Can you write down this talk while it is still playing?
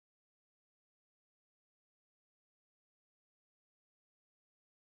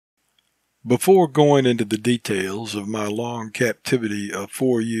Before going into the details of my long captivity of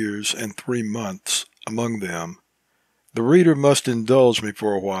 4 years and 3 months among them, the reader must indulge me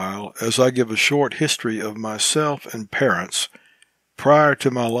for a while as I give a short history of myself and parents prior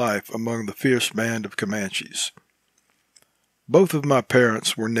to my life among the fierce band of Comanches. Both of my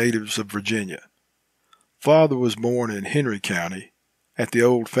parents were natives of Virginia. Father was born in Henry County, at the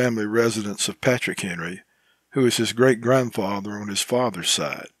old family residence of Patrick Henry, who is his great-grandfather on his father's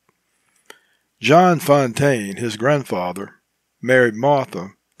side. John Fontaine, his grandfather, married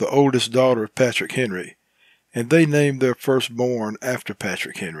Martha, the oldest daughter of Patrick Henry, and they named their firstborn after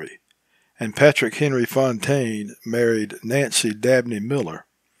Patrick Henry. And Patrick Henry Fontaine married Nancy Dabney Miller.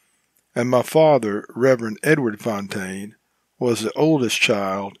 And my father, Reverend Edward Fontaine, was the oldest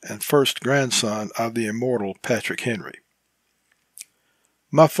child and first grandson of the immortal Patrick Henry.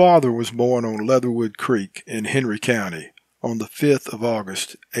 My father was born on Leatherwood Creek in Henry County on the 5th of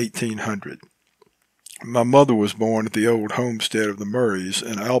August, 1800. My mother was born at the old homestead of the Murrays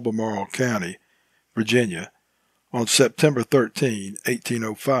in Albemarle County, Virginia, on September 13,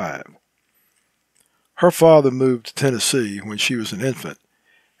 1805. Her father moved to Tennessee when she was an infant,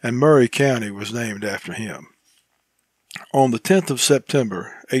 and Murray County was named after him. On the 10th of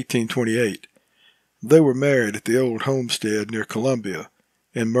September, 1828, they were married at the old homestead near Columbia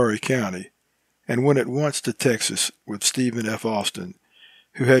in Murray County, and went at once to Texas with Stephen F. Austin,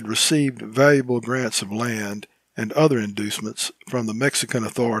 who had received valuable grants of land and other inducements from the Mexican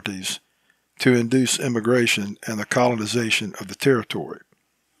authorities to induce immigration and the colonization of the territory.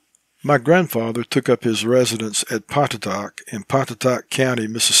 My grandfather took up his residence at Pontotoc in Pontotoc County,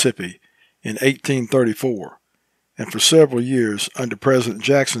 Mississippi, in 1834, and for several years under President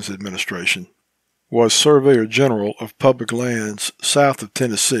Jackson's administration was Surveyor General of Public Lands south of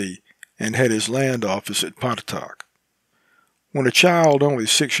Tennessee and had his land office at Pontotoc. When a child only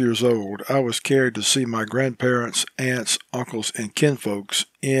 6 years old, I was carried to see my grandparents, aunts, uncles, and kinfolks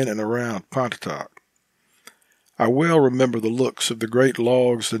in and around Pontotoc. I well remember the looks of the great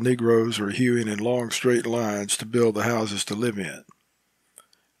logs the Negroes were hewing in long straight lines to build the houses to live in.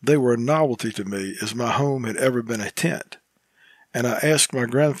 They were a novelty to me, as my home had ever been a tent, and I asked my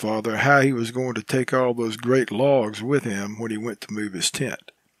grandfather how he was going to take all those great logs with him when he went to move his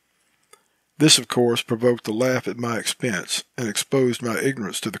tent. This, of course, provoked a laugh at my expense and exposed my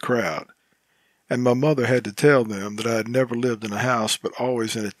ignorance to the crowd, and my mother had to tell them that I had never lived in a house but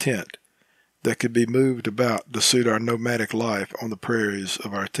always in a tent that could be moved about to suit our nomadic life on the prairies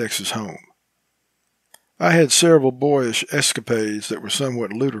of our Texas home. I had several boyish escapades that were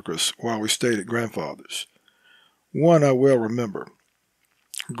somewhat ludicrous while we stayed at Grandfather's. One I well remember.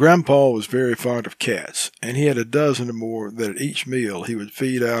 Grandpa was very fond of cats, and he had a dozen or more that at each meal he would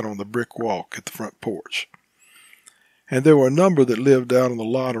feed out on the brick walk at the front porch. And there were a number that lived out on the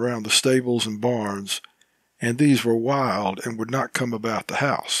lot around the stables and barns, and these were wild and would not come about the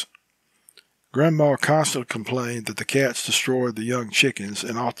house. Grandma constantly complained that the cats destroyed the young chickens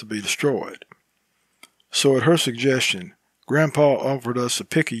and ought to be destroyed. So at her suggestion, Grandpa offered us a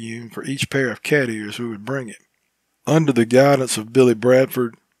picayune for each pair of cat ears we would bring him. Under the guidance of Billy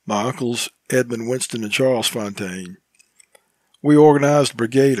Bradford, my uncles Edmund Winston and Charles Fontaine, we organized a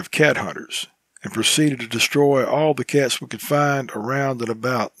brigade of cat hunters and proceeded to destroy all the cats we could find around and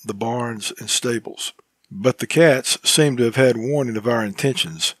about the barns and stables. But the cats seemed to have had warning of our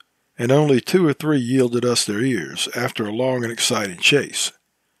intentions, and only 2 or 3 yielded us their ears after a long and exciting chase.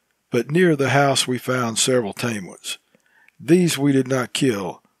 But near the house we found several tame ones. These we did not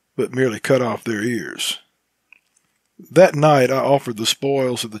kill, but merely cut off their ears. That night I offered the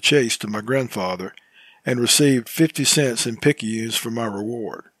spoils of the chase to my grandfather and received 50 cents in picayunes for my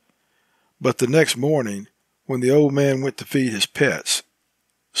reward. But the next morning, when the old man went to feed his pets,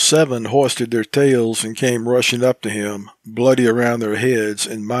 7 hoisted their tails and came rushing up to him, bloody around their heads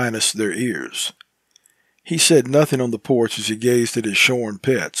and minus their ears. He said nothing on the porch as he gazed at his shorn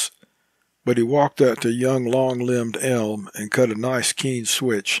pets, but he walked out to a young long-limbed elm and cut a nice keen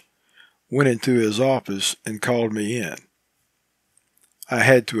switch, went into his office, and called me in. I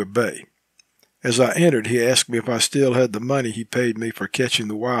had to obey. As I entered, he asked me if I still had the money he paid me for catching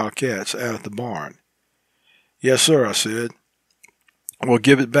the wild cats out at the barn. "Yes, sir," I said. "Well,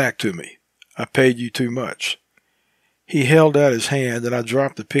 give it back to me. I paid you too much." He held out his hand, and I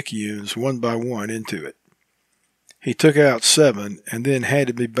dropped the picayunes one by one into it. He took out 7 and then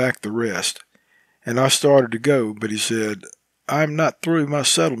handed me back the rest, and I started to go, but he said, "I'm not through my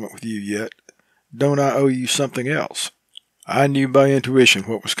settlement with you yet. Don't I owe you something else?" I knew by intuition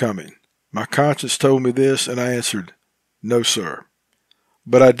what was coming. My conscience told me this, and I answered, "No, sir."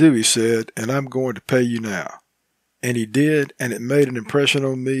 "But I do," he said, "and I'm going to pay you now." And he did, and it made an impression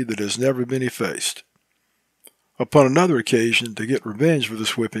on me that has never been effaced. Upon another occasion, to get revenge for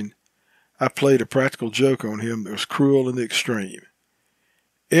this whipping, I played a practical joke on him that was cruel in the extreme.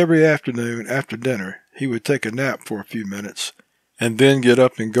 Every afternoon after dinner, he would take a nap for a few minutes, and then get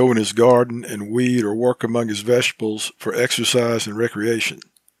up and go in his garden and weed or work among his vegetables for exercise and recreation.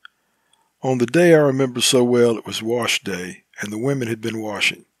 On the day I remember so well, it was wash day, and the women had been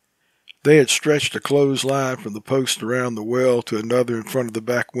washing. They had stretched a clothesline from the post around the well to another in front of the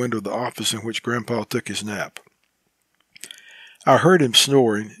back window of the office in which Grandpa took his nap. I heard him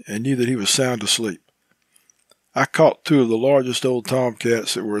snoring and knew that he was sound asleep. I caught two of the largest old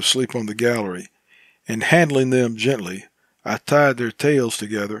tomcats that were asleep on the gallery, and handling them gently, I tied their tails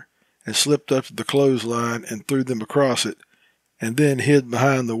together and slipped up to the clothesline and threw them across it, and then hid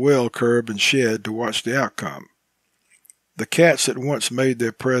behind the well curb and shed to watch the outcome. The cats at once made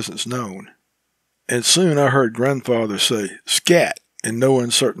their presence known, and soon I heard Grandfather say, "Scat," in no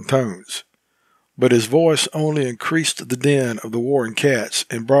uncertain tones. But his voice only increased the din of the warring cats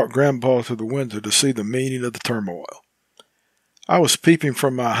and brought Grandpa to the window to see the meaning of the turmoil. I was peeping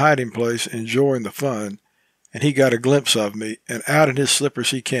from my hiding place, enjoying the fun, and he got a glimpse of me, and out in his slippers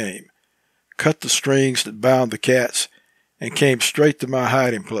he came, cut the strings that bound the cats, and came straight to my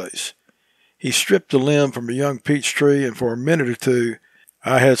hiding place. He stripped a limb from a young peach tree, and for a minute or two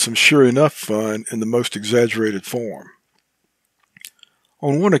I had some sure enough fun in the most exaggerated form.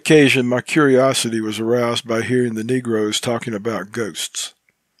 On one occasion my curiosity was aroused by hearing the Negroes talking about ghosts.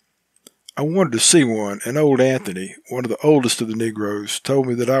 I wanted to see one, and old Anthony, one of the oldest of the Negroes, told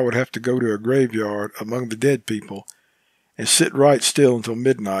me that I would have to go to a graveyard among the dead people and sit right still until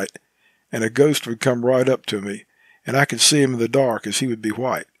midnight, and a ghost would come right up to me, and I could see him in the dark as he would be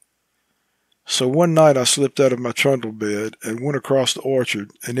white. So one night I slipped out of my trundle bed and went across the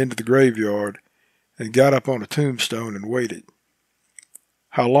orchard and into the graveyard and got up on a tombstone and waited.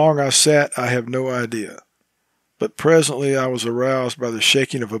 How long I sat I have no idea, but presently I was aroused by the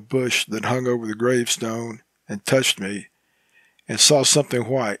shaking of a bush that hung over the gravestone and touched me, and saw something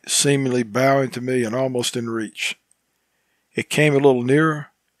white, seemingly bowing to me and almost in reach. It came a little nearer,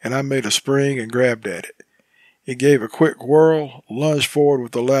 and I made a spring and grabbed at it. It gave a quick whirl, lunged forward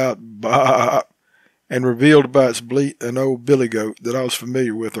with a loud "baa," and revealed by its bleat an old billy goat that I was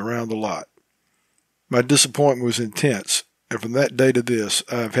familiar with around the lot. My disappointment was intense, and from that day to this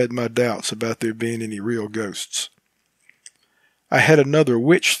I have had my doubts about there being any real ghosts. I had another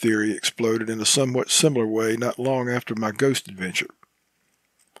witch theory exploded in a somewhat similar way not long after my ghost adventure.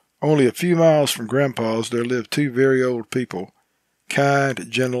 Only a few miles from Grandpa's there lived two very old people, kind,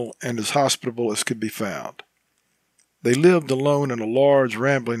 gentle, and as hospitable as could be found. They lived alone in a large,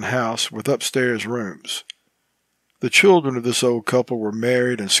 rambling house with upstairs rooms. The children of this old couple were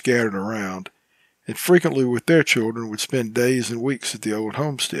married and scattered around, and frequently with their children would spend days and weeks at the old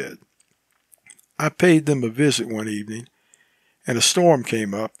homestead. I paid them a visit one evening, and a storm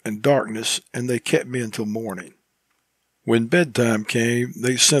came up and darkness, and they kept me until morning. When bedtime came,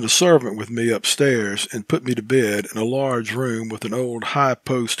 they sent a servant with me upstairs and put me to bed in a large room with an old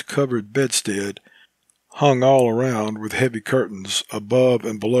high-post covered bedstead hung all around with heavy curtains above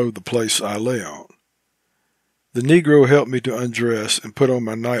and below the place I lay on. The Negro helped me to undress and put on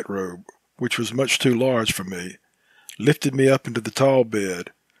my nightrobe, which was much too large for me, lifted me up into the tall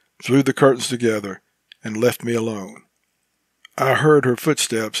bed, drew the curtains together, and left me alone. I heard her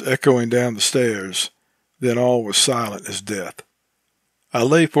footsteps echoing down the stairs, then all was silent as death. I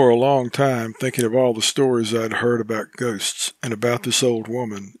lay for a long time thinking of all the stories I had heard about ghosts and about this old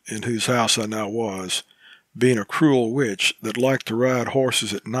woman, in whose house I now was, being a cruel witch that liked to ride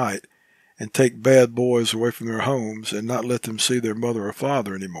horses at night and take bad boys away from their homes and not let them see their mother or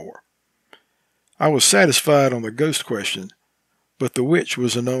father any more. I was satisfied on the ghost question, but the witch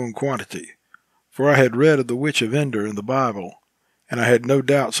was a known quantity, for I had read of the witch of Endor in the Bible, and I had no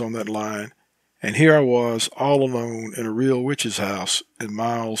doubts on that line, and here I was all alone in a real witch's house and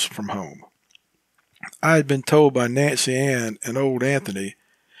miles from home. I had been told by Nancy Ann and old Anthony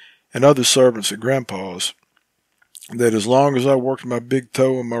and other servants at Grandpa's that as long as I worked my big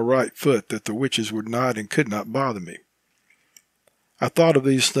toe on my right foot that the witches would not and could not bother me. I thought of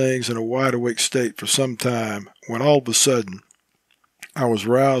these things in a wide-awake state for some time when all of a sudden I was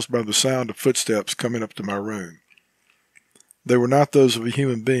roused by the sound of footsteps coming up to my room. They were not those of a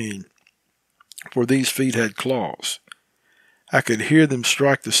human being, for these feet had claws. I could hear them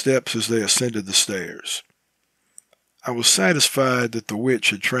strike the steps as they ascended the stairs. I was satisfied that the witch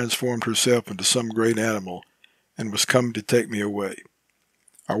had transformed herself into some great animal and was coming to take me away.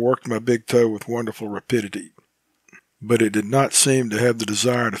 I worked my big toe with wonderful rapidity, but it did not seem to have the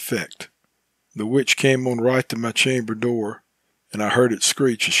desired effect. The witch came on right to my chamber door, and I heard it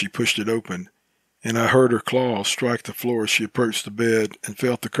screech as she pushed it open, and I heard her claws strike the floor as she approached the bed, and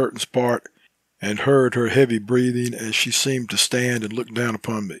felt the curtains part, and heard her heavy breathing as she seemed to stand and look down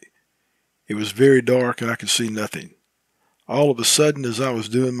upon me. It was very dark, and I could see nothing. All of a sudden, as I was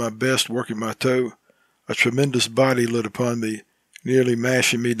doing my best working my toe, a tremendous body lit upon me, nearly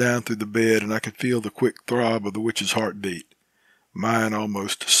mashing me down through the bed, and I could feel the quick throb of the witch's heartbeat. Mine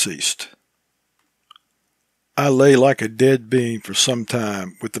almost ceased. I lay like a dead being for some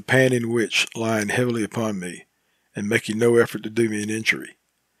time, with the panting witch lying heavily upon me, and making no effort to do me an injury.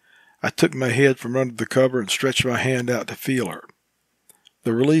 I took my head from under the cover and stretched my hand out to feel her.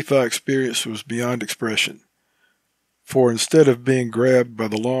 The relief I experienced was beyond expression, for instead of being grabbed by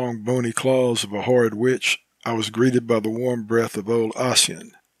the long, bony claws of a horrid witch, I was greeted by the warm breath of old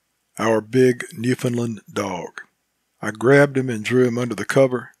Ossian, our big Newfoundland dog. I grabbed him and drew him under the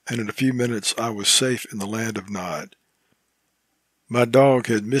cover, and in a few minutes I was safe in the land of Nod. My dog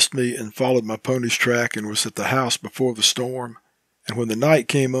had missed me and followed my pony's track and was at the house before the storm, and when the night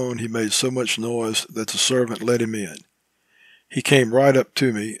came on he made so much noise that the servant let him in. He came right up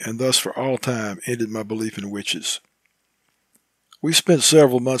to me, and thus for all time ended my belief in witches. We spent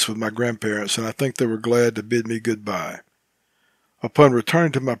several months with my grandparents, and I think they were glad to bid me goodbye. Upon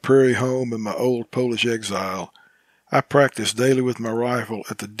returning to my prairie home in my old Polish exile, I practiced daily with my rifle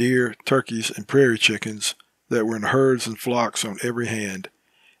at the deer, turkeys, and prairie chickens that were in herds and flocks on every hand,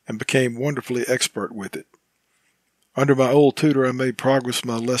 and became wonderfully expert with it. Under my old tutor I made progress in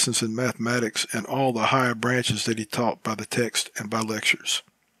my lessons in mathematics and all the higher branches that he taught by the text and by lectures.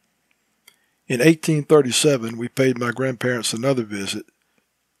 In 1837 we paid my grandparents another visit,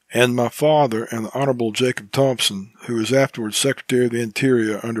 and my father and the Honorable Jacob Thompson, who was afterwards Secretary of the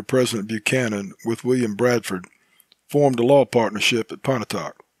Interior under President Buchanan, with William Bradford, formed a law partnership at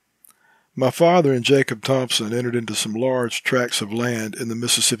Pontotoc. My father and Jacob Thompson entered into some large tracts of land in the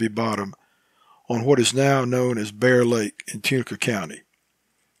Mississippi bottom on what is now known as Bear Lake in Tunica County,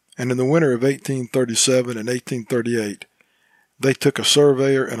 and in the winter of 1837 and 1838 they took a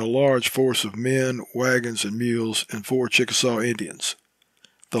surveyor and a large force of men, wagons, and mules, and 4 Chickasaw Indians,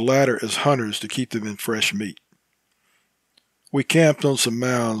 the latter as hunters to keep them in fresh meat. We camped on some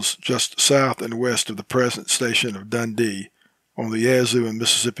mounds just south and west of the present station of Dundee on the Yazoo and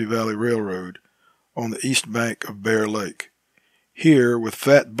Mississippi Valley Railroad on the east bank of Bear Lake. Here, with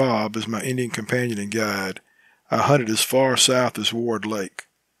Fat Bob as my Indian companion and guide, I hunted as far south as Ward Lake.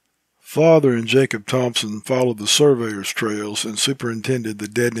 Father and Jacob Thompson followed the surveyor's trails and superintended the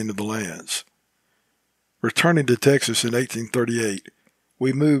deadening of the lands. Returning to Texas in 1838,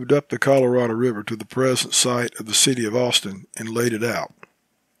 we moved up the Colorado River to the present site of the city of Austin and laid it out.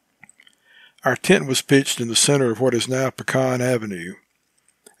 Our tent was pitched in the center of what is now Pecan Avenue,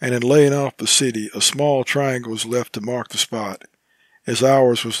 and in laying off the city, a small triangle was left to mark the spot, as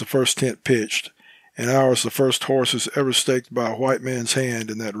ours was the first tent pitched, and ours the first horses ever staked by a white man's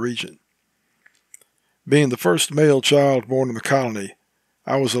hand in that region. Being the first male child born in the colony,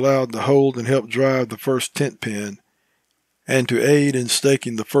 I was allowed to hold and help drive the first tent pin, and to aid in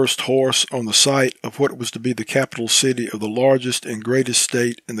staking the first horse on the site of what was to be the capital city of the largest and greatest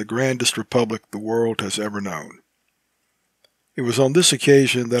state in the grandest republic the world has ever known. It was on this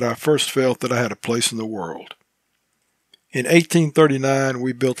occasion that I first felt that I had a place in the world. In 1839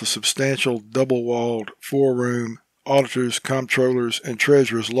 we built a substantial double-walled 4-room auditor's, comptroller's, and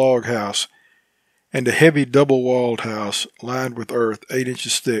treasurer's log house, and a heavy double-walled house lined with earth 8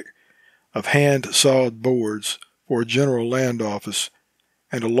 inches thick of hand-sawed boards for a general land office,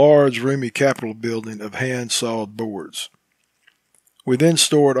 and a large roomy capitol building of hand-sawed boards. We then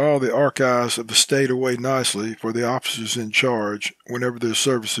stored all the archives of the state away nicely for the officers in charge whenever their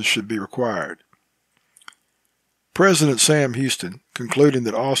services should be required. President Sam Houston, concluding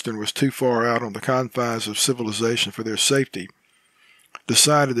that Austin was too far out on the confines of civilization for their safety,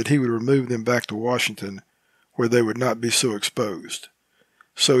 decided that he would remove them back to Washington, where they would not be so exposed.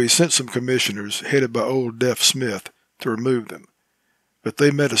 So he sent some commissioners, headed by Old Deaf Smith, to remove them, but they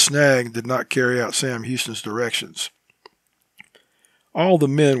met a snag and did not carry out Sam Houston's directions. All the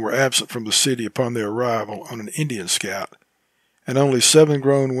men were absent from the city upon their arrival on an Indian scout, and only 7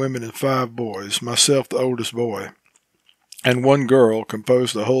 grown women and 5 boys, myself the oldest boy, and 1 girl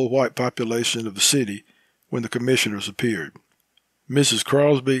composed the whole white population of the city when the commissioners appeared. Mrs.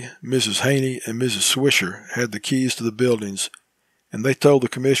 Crosby, Mrs. Haney, and Mrs. Swisher had the keys to the buildings, and they told the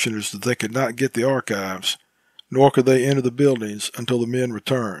commissioners that they could not get the archives, nor could they enter the buildings until the men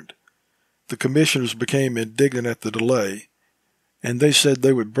returned. The commissioners became indignant at the delay, and they said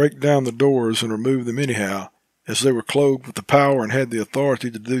they would break down the doors and remove them anyhow, as they were clothed with the power and had the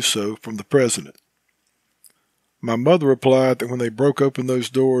authority to do so from the President. My mother replied that when they broke open those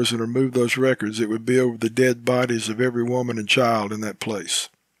doors and removed those records, it would be over the dead bodies of every woman and child in that place.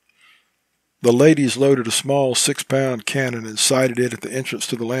 The ladies loaded a small 6-pound cannon and sighted it at the entrance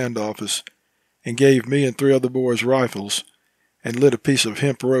to the land office, and gave me and 3 other boys rifles, and lit a piece of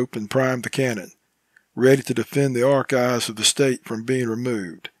hemp rope and primed the cannon, ready to defend the archives of the state from being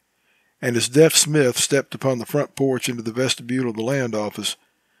removed. And as Deaf Smith stepped upon the front porch into the vestibule of the land office,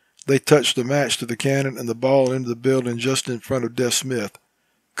 they touched the match to the cannon and the ball into the building just in front of Deaf Smith,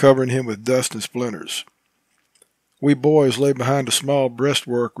 covering him with dust and splinters. We boys lay behind a small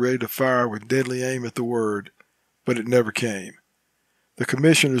breastwork ready to fire with deadly aim at the word, but it never came. The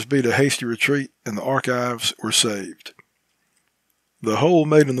commissioners beat a hasty retreat, and the archives were saved. The hole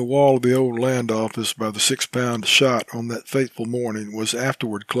made in the wall of the old land office by the 6-pound shot on that fateful morning was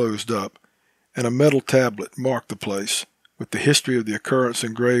afterward closed up, and a metal tablet marked the place, with the history of the occurrence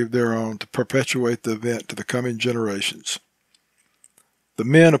engraved thereon to perpetuate the event to the coming generations. The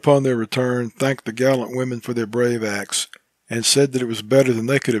men, upon their return, thanked the gallant women for their brave acts, and said that it was better than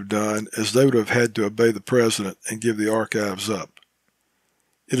they could have done, as they would have had to obey the President and give the archives up.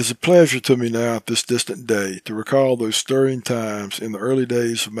 It is a pleasure to me now at this distant day to recall those stirring times in the early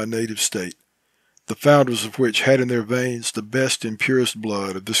days of my native state, the founders of which had in their veins the best and purest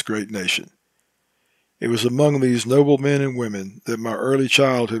blood of this great nation. It was among these noble men and women that my early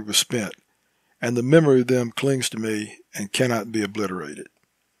childhood was spent, and the memory of them clings to me and cannot be obliterated.